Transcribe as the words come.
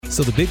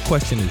So the big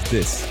question is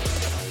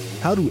this: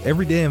 how do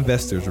everyday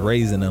investors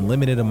raise an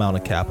unlimited amount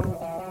of capital?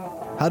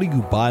 How do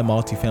you buy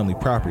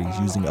multifamily properties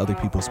using other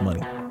people's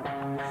money?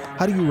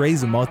 How do you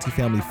raise a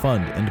multifamily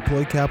fund and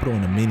deploy capital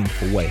in a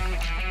meaningful way?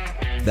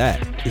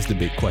 That is the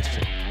big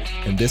question,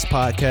 and this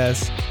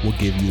podcast will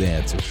give you the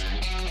answers.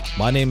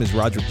 My name is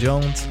Roderick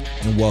Jones,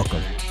 and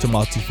welcome to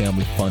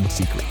Multifamily Fund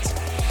Secrets.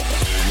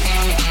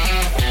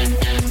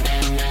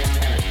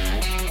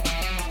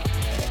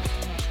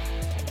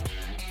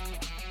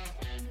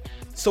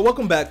 So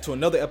welcome back to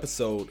another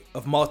episode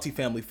of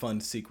Multifamily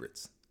Fund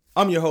Secrets.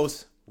 I'm your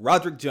host,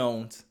 Roderick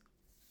Jones,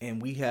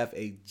 and we have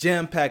a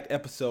jam-packed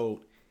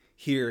episode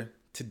here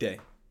today.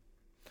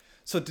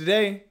 So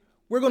today,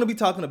 we're going to be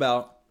talking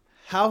about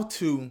how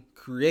to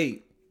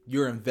create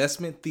your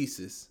investment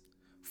thesis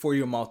for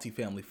your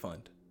multifamily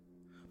fund.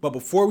 But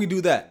before we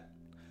do that,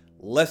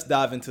 let's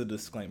dive into the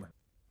disclaimer.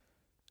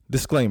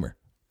 Disclaimer: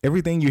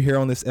 everything you hear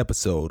on this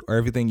episode or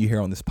everything you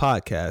hear on this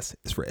podcast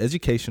is for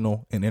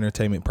educational and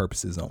entertainment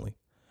purposes only.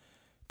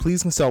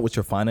 Please consult with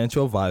your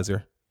financial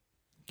advisor,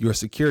 your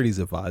securities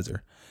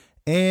advisor,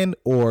 and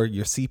or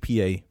your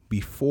CPA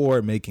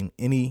before making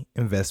any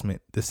investment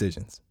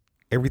decisions.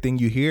 Everything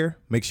you hear,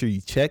 make sure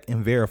you check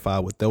and verify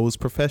with those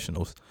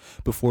professionals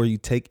before you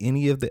take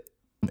any of the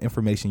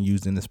information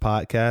used in this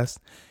podcast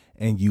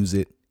and use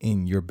it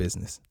in your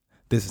business.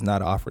 This is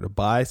not an offer to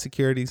buy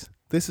securities.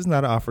 This is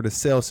not an offer to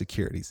sell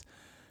securities.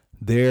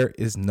 There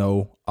is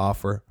no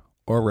offer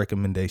or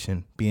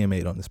recommendation being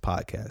made on this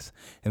podcast.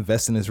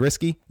 Investing is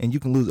risky and you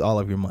can lose all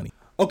of your money.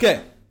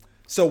 Okay,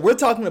 so we're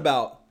talking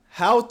about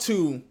how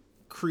to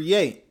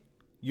create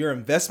your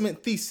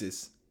investment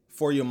thesis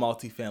for your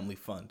multifamily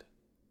fund.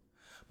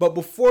 But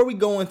before we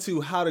go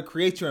into how to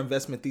create your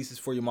investment thesis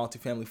for your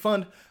multifamily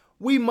fund,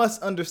 we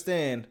must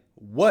understand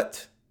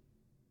what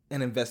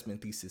an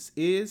investment thesis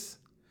is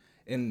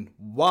and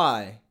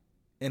why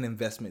an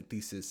investment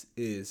thesis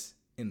is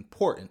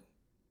important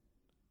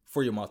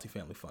for your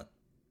multifamily fund.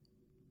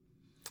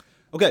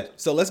 Okay,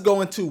 so let's go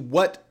into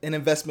what an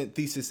investment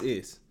thesis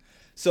is.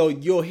 So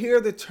you'll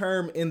hear the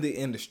term in the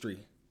industry.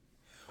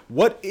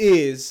 What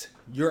is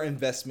your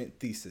investment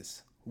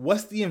thesis?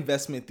 What's the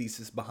investment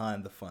thesis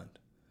behind the fund?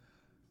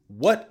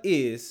 What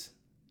is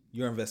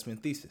your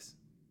investment thesis?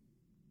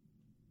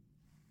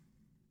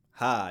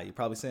 Hi, you're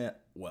probably saying,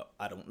 well,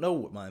 I don't know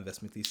what my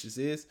investment thesis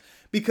is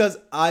because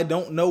I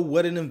don't know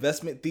what an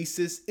investment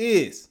thesis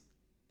is.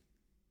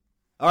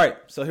 All right,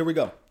 so here we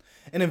go.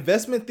 An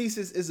investment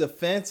thesis is a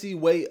fancy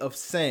way of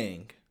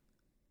saying,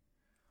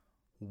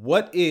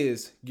 what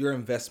is your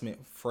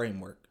investment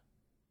framework?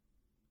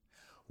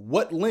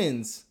 What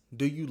lens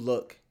do you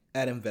look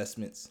at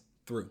investments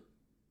through?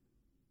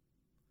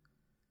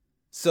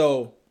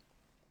 So,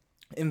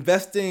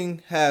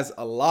 investing has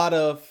a lot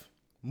of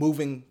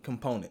moving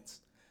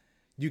components.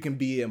 You can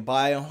be a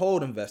buy and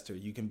hold investor.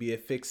 You can be a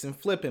fix and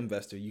flip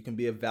investor. You can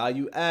be a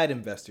value add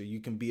investor. You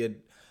can be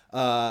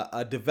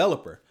a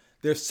developer.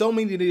 There's so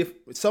many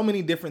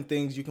different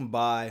things you can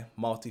buy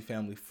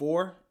multifamily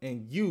for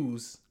and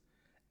use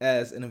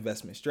as an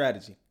investment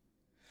strategy.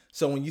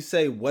 So when you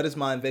say, what is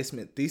my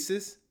investment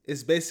thesis?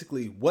 It's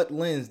basically, what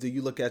lens do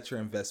you look at your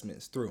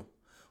investments through?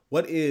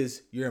 What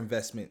is your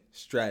investment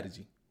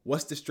strategy?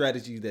 What's the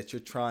strategy that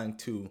you're trying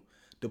to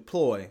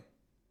deploy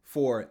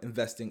for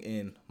investing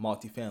in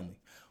multifamily?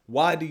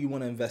 Why do you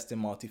want to invest in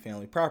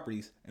multifamily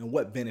properties, and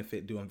what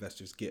benefit do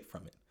investors get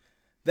from it?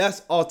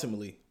 That's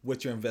ultimately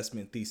what your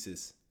investment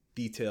thesis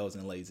details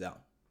and lays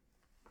out.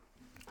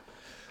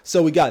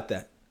 So we got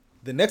that.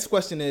 The next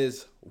question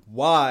is,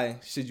 why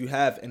should you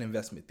have an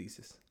investment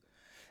thesis?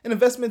 An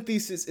investment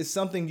thesis is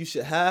something you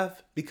should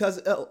have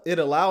because it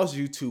allows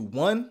you to,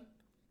 one,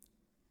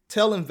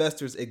 tell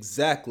investors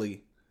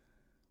exactly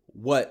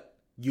what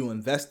you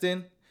invest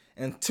in,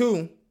 and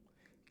two,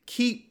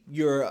 keep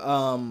your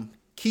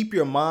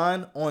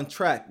mind on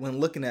track when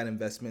looking at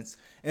investments,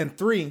 and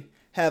three,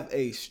 have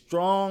a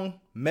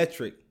strong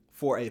metric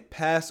for a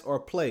pass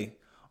or play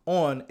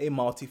on a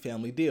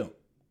multifamily deal.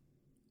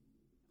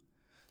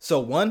 So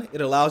one, it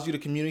allows you to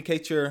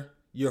communicate your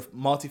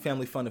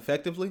multifamily fund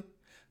effectively.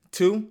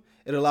 Two,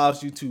 it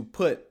allows you to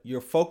put your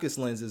focus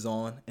lenses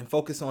on and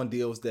focus on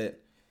deals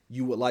that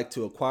you would like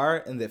to acquire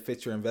and that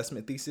fit your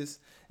investment thesis.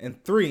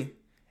 And three,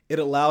 it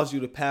allows you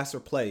to pass or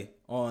play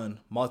on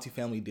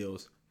multifamily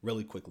deals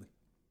really quickly.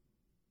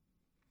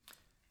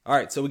 All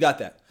right, so we got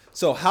that.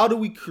 So how do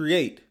we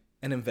create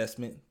an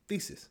investment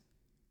thesis?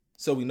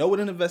 So we know what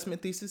an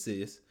investment thesis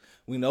is.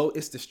 We know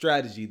it's the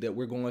strategy that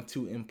we're going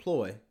to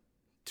employ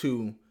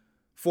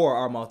for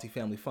our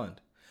multifamily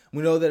fund.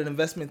 We know that an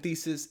investment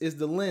thesis is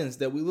the lens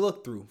that we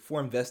look through for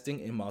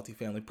investing in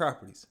multifamily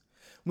properties.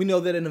 We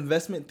know that an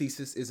investment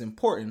thesis is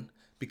important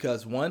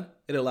because one,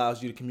 it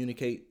allows you to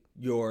communicate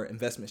your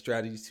investment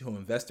strategies to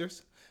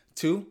investors.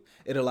 Two,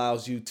 it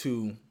allows you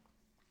to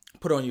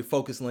put on your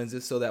focus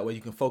lenses so that way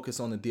you can focus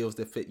on the deals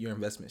that fit your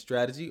investment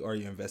strategy or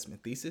your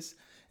investment thesis.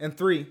 And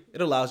three,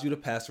 it allows you to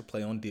pass or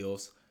play on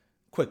deals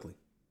quickly.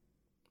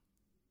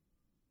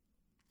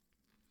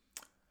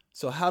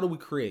 So how do we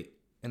create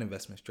an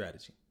investment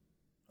strategy?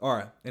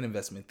 or an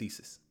investment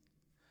thesis.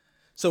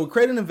 So we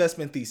create an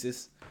investment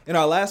thesis. In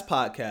our last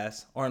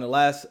podcast, or in the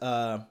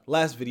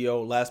last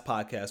video, last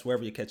podcast,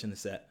 wherever you're catching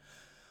this at,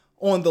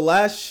 on the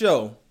last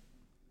show,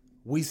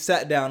 we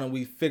sat down and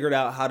we figured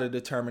out how to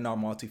determine our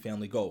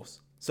multifamily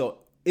goals. So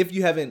if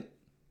you haven't,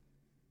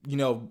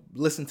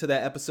 listened to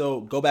that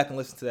episode, go back and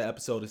listen to that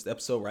episode. It's the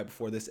episode right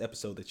before this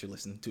episode that you're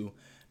listening to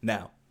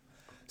now.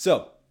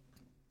 So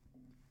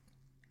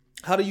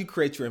how do you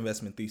create your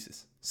investment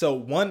thesis? So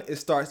one, it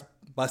starts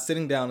by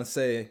sitting down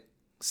and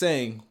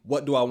saying,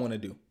 what do I want to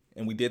do?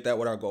 And we did that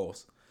with our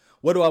goals.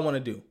 What do I want to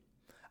do?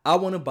 I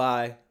want to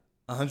buy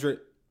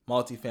 100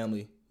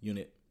 multifamily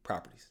unit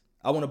properties.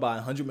 I want to buy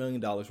 $100 million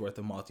worth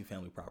of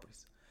multifamily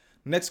properties.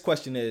 Next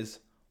question is,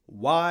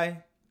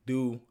 why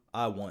do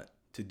I want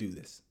to do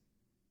this?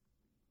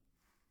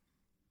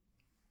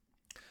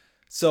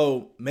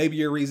 So maybe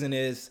your reason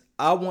is,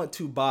 I want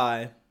to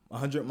buy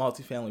 100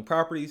 multifamily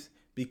properties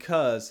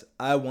because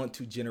I want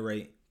to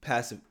generate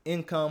passive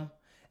income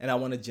and I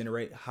want to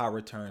generate high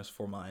returns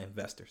for my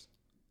investors.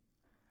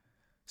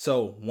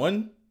 So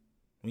one,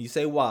 when you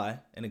say why,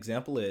 an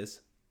example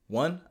is,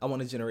 one, I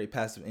want to generate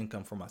passive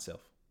income for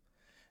myself.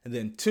 And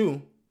then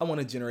two, I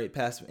want to generate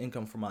passive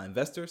income for my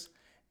investors,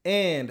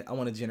 and I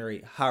want to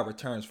generate high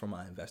returns for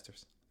my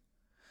investors.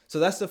 So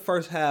that's the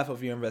first half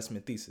of your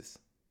investment thesis.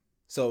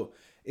 So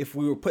if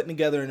we were putting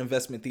together an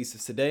investment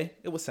thesis today,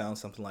 it would sound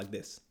something like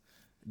this.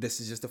 This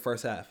is just the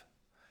first half.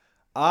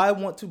 I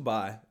want to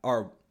buy,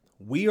 or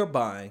we are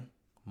buying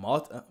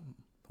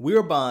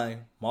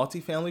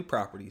multifamily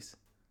properties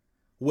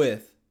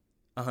with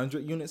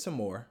 100 units or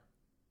more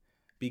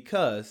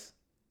because,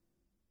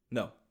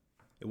 no,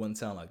 it wouldn't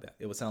sound like that.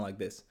 It would sound like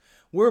this.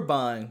 We're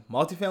buying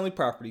multifamily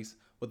properties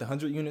with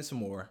 100 units or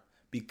more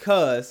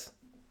because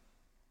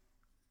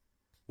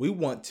we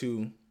want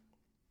to,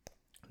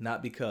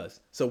 not because.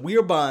 So we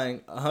are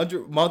buying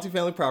 100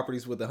 multifamily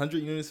properties with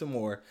 100 units or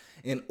more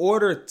in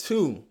order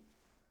to,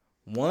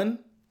 one,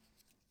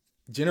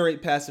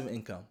 generate passive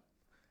income,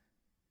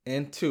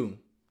 and two,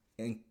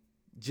 and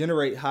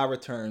generate high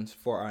returns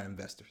for our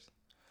investors.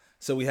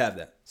 So we have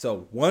that.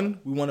 So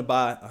one, we want to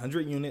buy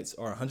 100 units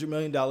or $100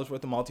 million worth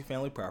of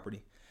multifamily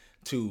property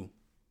to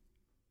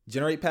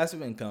generate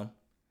passive income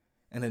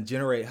and then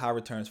generate high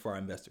returns for our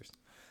investors.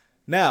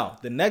 Now,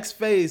 the next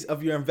phase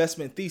of your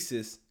investment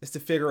thesis is to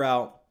figure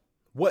out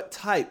what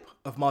type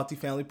of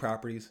multifamily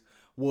properties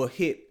will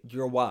hit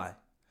your why.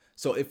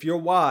 So if your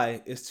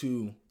why is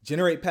to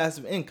generate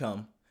passive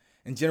income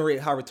and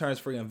generate high returns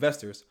for your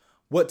investors,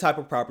 what type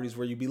of properties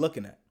will you be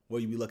looking at?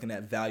 Will you be looking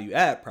at value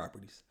add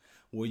properties?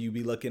 Will you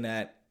be looking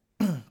at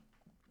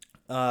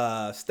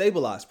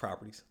stabilized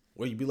properties?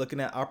 Will you be looking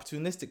at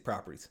opportunistic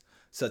properties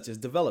such as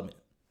development?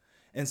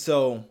 And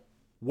so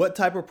what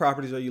type of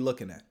properties are you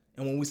looking at?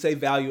 And when we say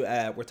value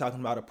add, we're talking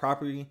about a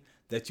property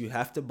that you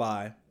have to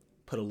buy,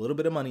 put a little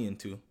bit of money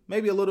into,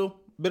 maybe a little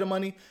bit of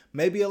money,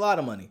 maybe a lot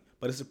of money,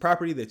 but it's a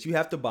property that you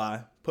have to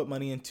buy, put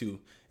money into,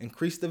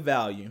 increase the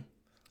value.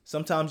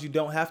 Sometimes you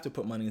don't have to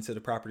put money into the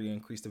property to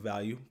increase the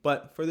value,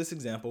 but for this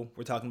example,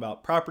 we're talking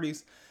about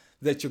properties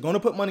that you're going to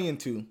put money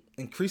into,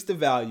 increase the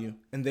value,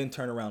 and then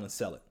turn around and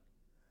sell it.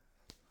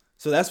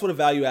 So that's what a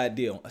value add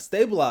deal. A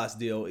stabilized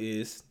deal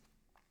is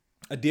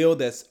a deal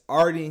that's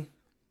already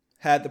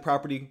had the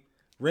property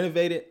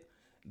renovated.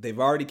 They've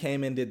already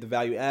came in, did the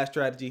value add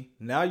strategy.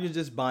 Now you're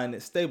just buying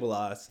it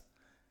stabilized.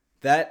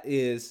 That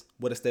is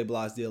what a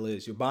stabilized deal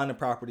is. You're buying a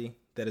property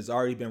that has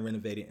already been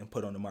renovated and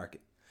put on the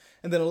market.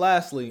 And then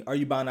lastly, are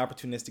you buying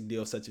opportunistic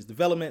deals such as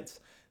developments?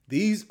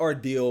 These are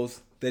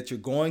deals that you're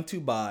going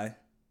to buy,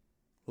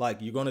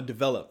 like you're going to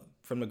develop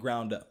from the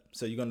ground up.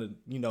 So you're going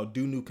to,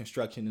 do new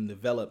construction and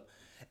develop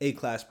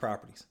A-class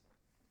properties.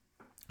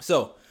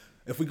 So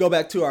if we go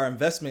back to our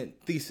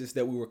investment thesis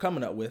that we were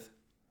coming up with,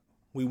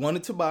 we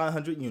wanted to buy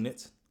 100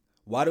 units.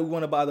 Why do we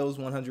want to buy those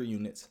 100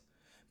 units?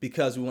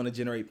 Because we want to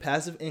generate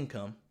passive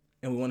income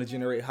and we want to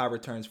generate high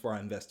returns for our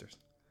investors.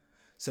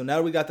 So now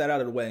that we got that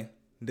out of the way,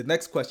 the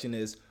next question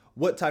is,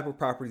 what type of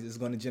properties is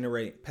going to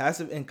generate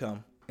passive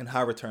income and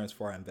high returns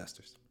for our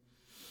investors?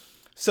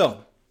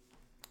 So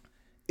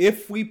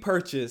if we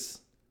purchase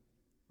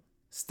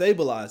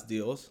stabilized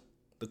deals,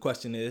 the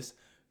question is,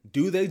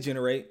 do they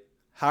generate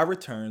high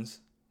returns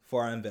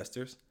for our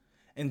investors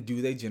and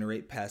do they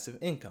generate passive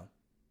income?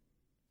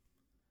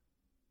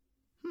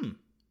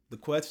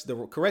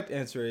 The correct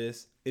answer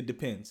is it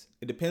depends.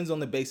 It depends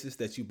on the basis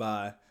that you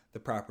buy the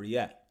property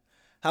at.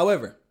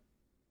 However,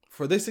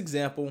 for this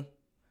example,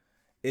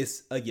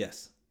 it's a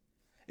yes.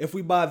 If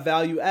we buy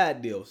value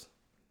add deals,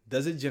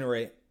 does it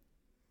generate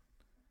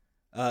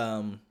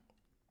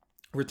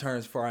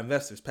returns for our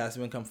investors,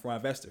 passive income for our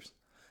investors?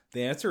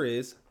 The answer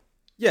is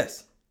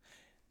yes.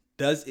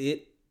 Does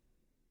it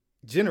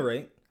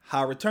generate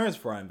high returns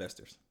for our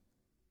investors?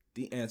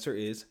 The answer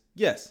is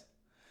yes.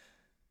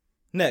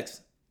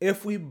 Next,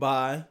 if we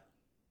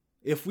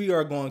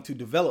are going to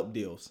develop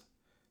deals,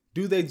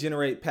 do they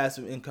generate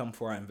passive income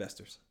for our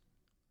investors?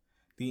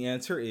 The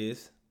answer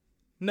is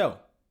no.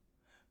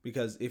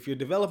 Because if you're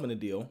developing a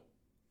deal,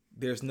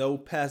 there's no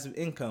passive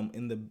income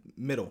in the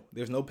middle.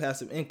 There's no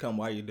passive income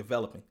while you're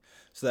developing.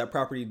 So that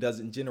property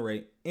doesn't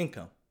generate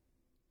income.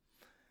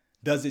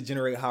 Does it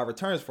generate high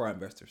returns for our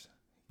investors?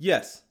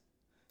 Yes.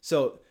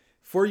 So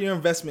for your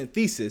investment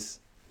thesis,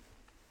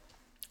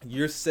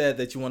 you said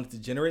that you wanted to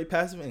generate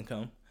passive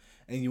income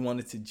and you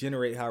wanted to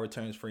generate high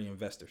returns for your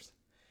investors.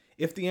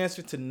 If the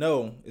answer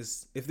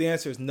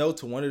is no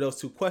to one of those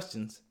two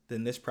questions,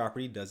 then this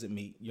property doesn't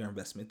meet your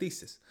investment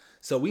thesis.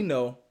 So we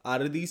know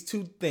out of these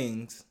two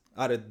things,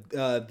 out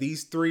of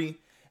these three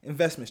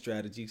investment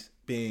strategies,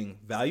 being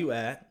value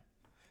add,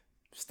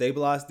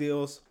 stabilized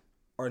deals,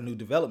 or new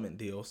development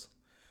deals,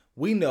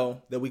 we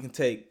know that we can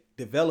take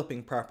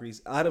developing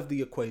properties out of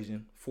the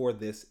equation for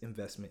this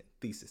investment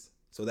thesis.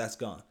 So that's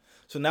gone.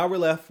 So now we're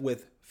left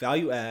with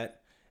value add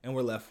and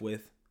we're left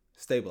with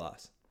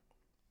stabilize.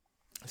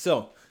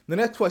 So the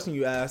next question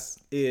you ask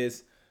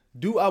is,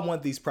 do I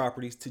want these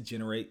properties to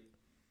generate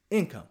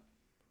income?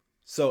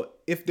 So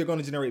if they're going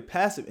to generate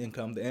passive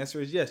income, the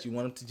answer is yes, you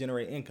want them to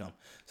generate income.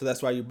 So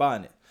that's why you're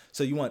buying it.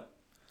 So you want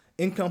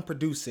income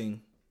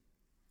producing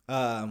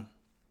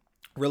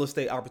real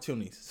estate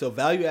opportunities. So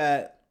value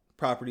add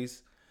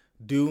properties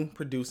do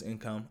produce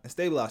income and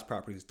stabilized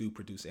properties do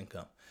produce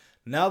income.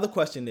 Now the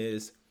question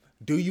is,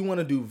 do you want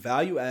to do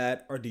value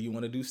add or do you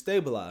want to do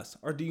stabilized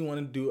or do you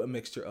want to do a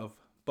mixture of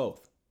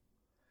both?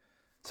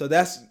 So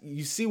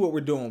you see what we're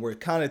doing. We're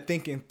kind of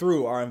thinking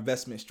through our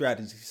investment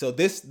strategy. So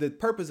the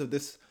purpose of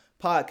this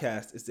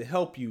podcast is to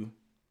help you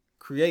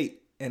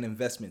create an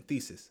investment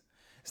thesis.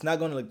 It's not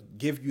going to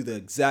give you the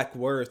exact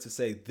words to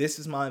say, this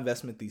is my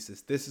investment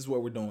thesis. This is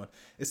what we're doing.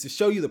 It's to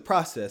show you the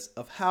process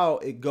of how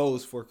it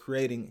goes for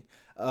creating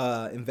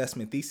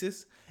investment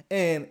thesis.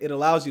 And it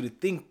allows you to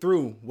think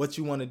through what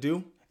you want to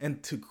do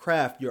and to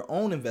craft your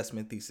own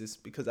investment thesis,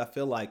 because I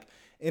feel like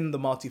in the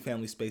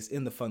multifamily space,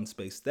 in the fund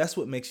space, that's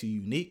what makes you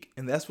unique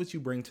and that's what you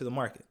bring to the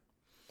market.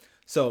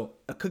 So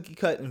a cookie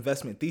cut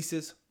investment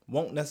thesis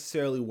won't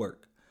necessarily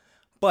work.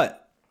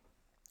 But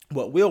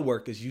what will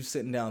work is you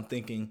sitting down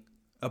thinking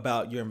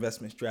about your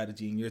investment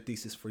strategy and your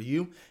thesis for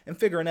you and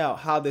figuring out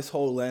how this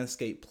whole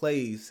landscape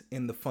plays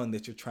in the fund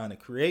that you're trying to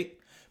create,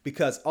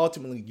 because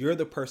ultimately you're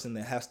the person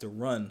that has to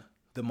run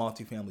the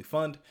multifamily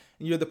fund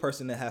and you're the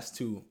person that has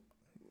to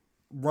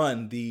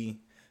run the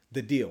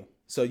deal.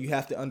 So you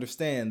have to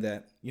understand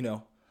that,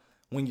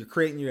 when you're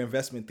creating your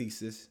investment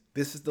thesis,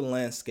 this is the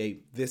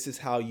landscape. This is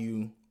how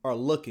you are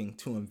looking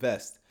to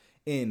invest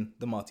in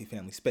the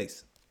multifamily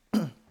space.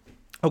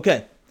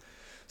 Okay.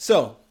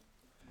 So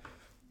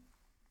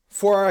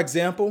for our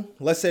example,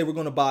 let's say we're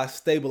going to buy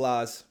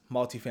stabilized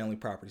multifamily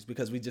properties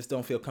because we just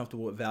don't feel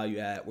comfortable with value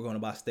add. We're going to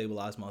buy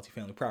stabilized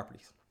multifamily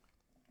properties.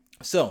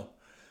 So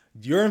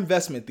your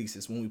investment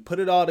thesis, when we put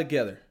it all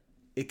together,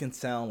 it can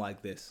sound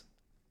like this.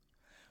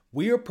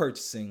 We are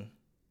purchasing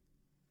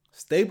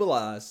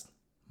stabilized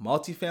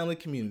multifamily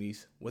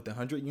communities with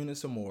 100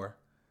 units or more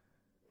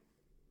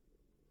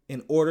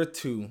in order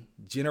to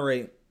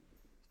generate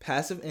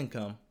passive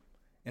income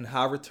and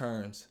high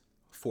returns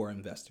for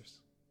investors.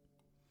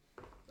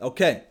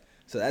 Okay,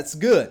 so that's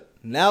good.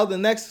 Now the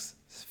next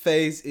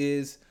phase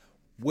is,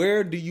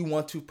 where do you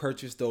want to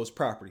purchase those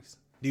properties?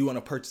 Do you want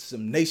to purchase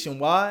them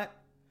nationwide?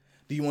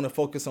 Do you want to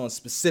focus on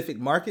specific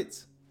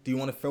markets? Do you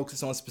want to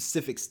focus on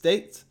specific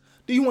states?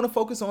 Do you want to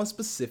focus on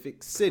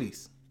specific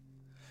cities?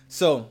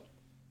 So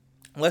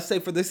let's say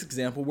for this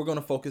example, we're going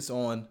to focus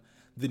on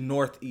the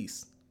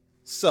Northeast.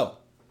 So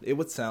it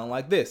would sound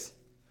like this.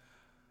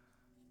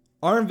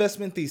 Our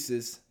investment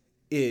thesis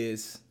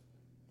is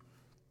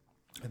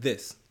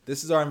this.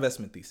 This is our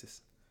investment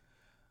thesis.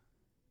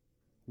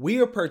 We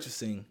are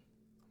purchasing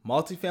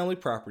multifamily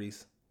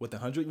properties with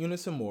 100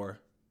 units or more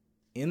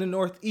in the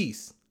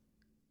Northeast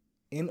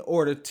in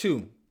order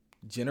to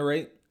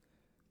generate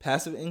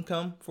passive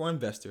income for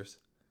investors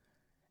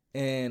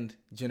and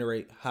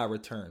generate high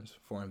returns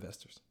for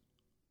investors.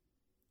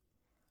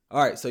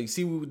 All right, so you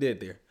see what we did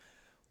there.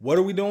 What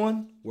are we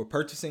doing? We're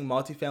purchasing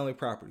multifamily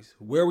properties.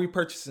 Where are we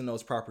purchasing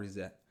those properties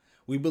at?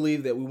 We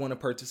believe that we want to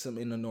purchase them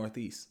in the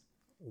Northeast.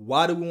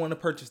 Why do we want to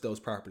purchase those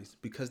properties?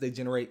 Because they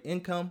generate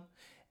income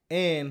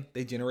and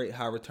they generate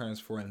high returns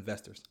for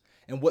investors.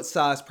 And what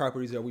size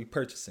properties are we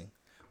purchasing?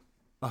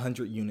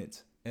 100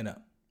 units and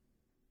up.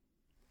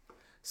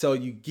 So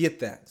you get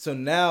that. So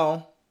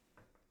now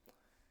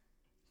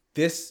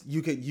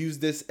you could use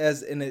this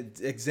as an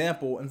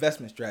example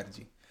investment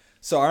strategy.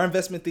 So our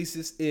investment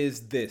thesis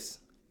is this.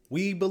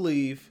 We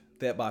believe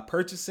that by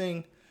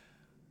purchasing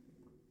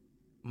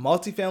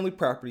multifamily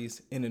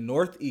properties in the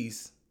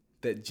Northeast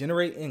that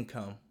generate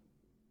income,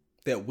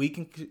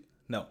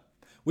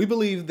 we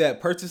believe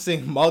that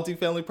purchasing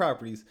multifamily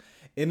properties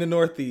in the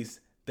Northeast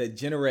that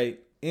generate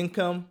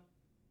income,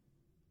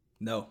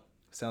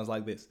 sounds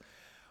like this.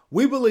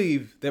 We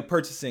believe that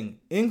purchasing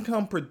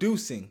income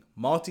producing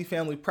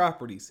multifamily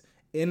properties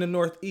in the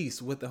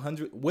Northeast with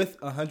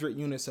 100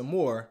 units or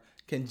more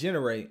can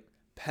generate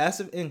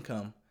passive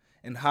income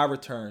and high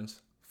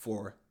returns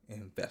for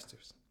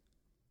investors.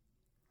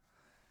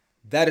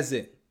 That is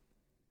it.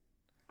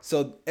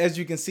 So as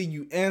you can see,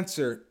 you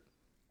answered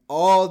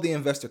all the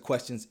investor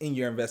questions in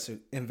your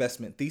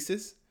investment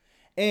thesis,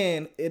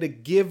 and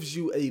it gives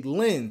you a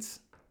lens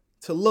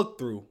to look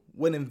through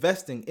when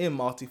investing in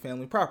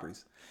multifamily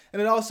properties.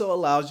 And it also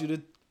allows you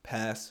to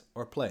pass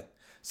or play.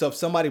 So if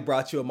somebody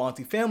brought you a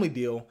multifamily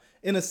deal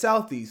in the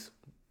southeast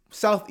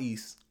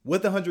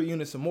with 100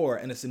 units or more,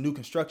 and it's a new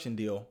construction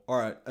deal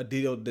or a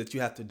deal that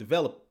you have to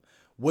develop,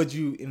 would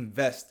you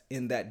invest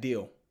in that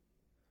deal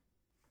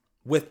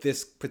with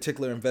this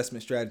particular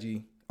investment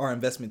strategy or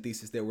investment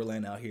thesis that we're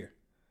laying out here?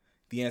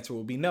 The answer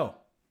will be no.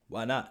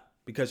 Why not?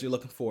 Because you're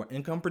looking for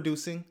income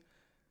producing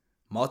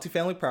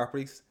multifamily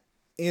properties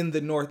in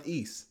the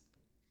Northeast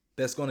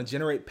that's going to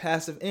generate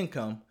passive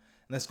income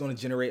and that's going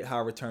to generate high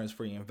returns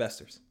for your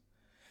investors.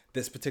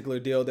 This particular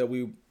deal that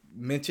we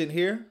mentioned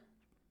here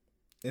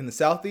in the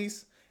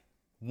Southeast,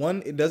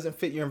 one, it doesn't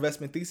fit your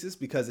investment thesis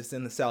because it's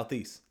in the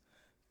Southeast.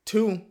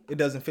 Two, it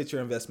doesn't fit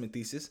your investment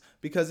thesis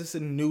because it's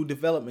a new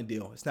development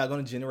deal. It's not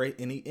going to generate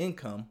any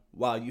income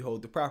while you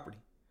hold the property.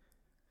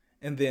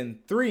 And then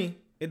three,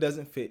 it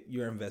doesn't fit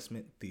your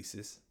investment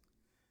thesis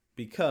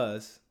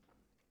because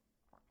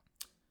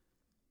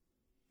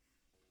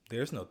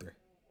there's no three.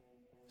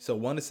 So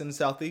one, it's in the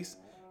Southeast,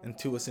 and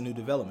two, it's a new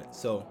development.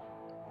 So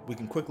we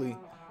can quickly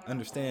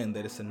understand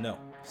that it's a no.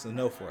 It's a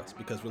no for us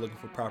because we're looking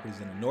for properties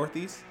in the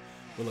Northeast.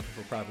 We're looking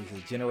for properties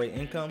that generate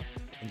income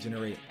and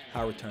generate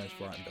high returns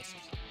for our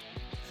investors.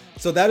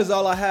 So that is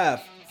all I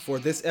have for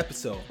this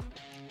episode.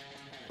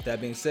 That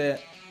being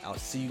said, I'll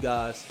see you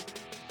guys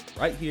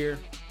right here,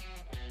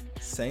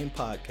 same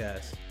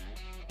podcast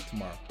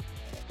tomorrow.